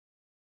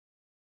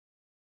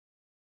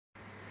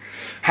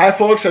Hi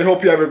folks, I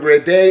hope you have a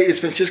great day. It's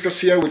Francesco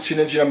here with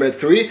Synergy number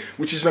 3,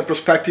 which is my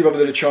perspective of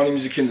the electronic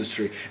music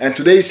industry. And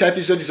today's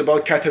episode is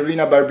about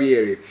Caterina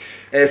Barbieri.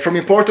 From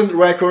important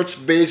records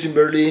based in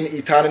Berlin,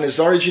 Italian as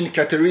origin,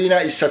 Caterina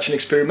is such an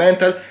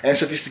experimental and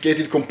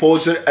sophisticated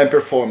composer and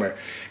performer.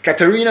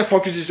 Caterina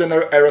focuses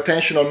her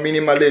attention on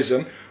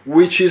minimalism,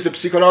 which is the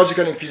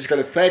psychological and physical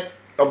effect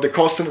of the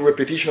constant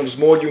repetition of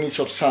small units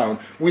of sound,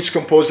 which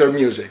compose her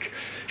music.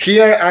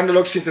 Here,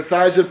 analog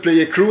synthesizers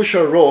play a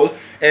crucial role,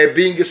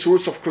 being a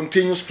source of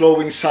continuous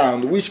flowing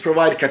sound, which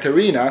provide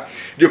Caterina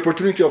the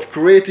opportunity of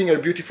creating her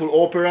beautiful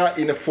opera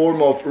in a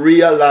form of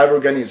real live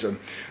organism.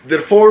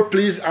 Therefore,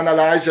 please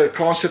analyze her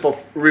concept of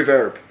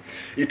reverb.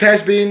 It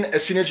has been a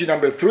Synergy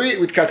number 3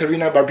 with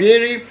Caterina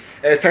Barbieri.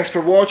 Thanks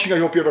for watching, I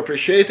hope you have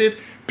appreciated.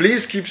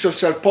 Please keep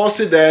yourself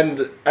posted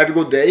and have a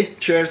good day.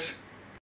 Cheers!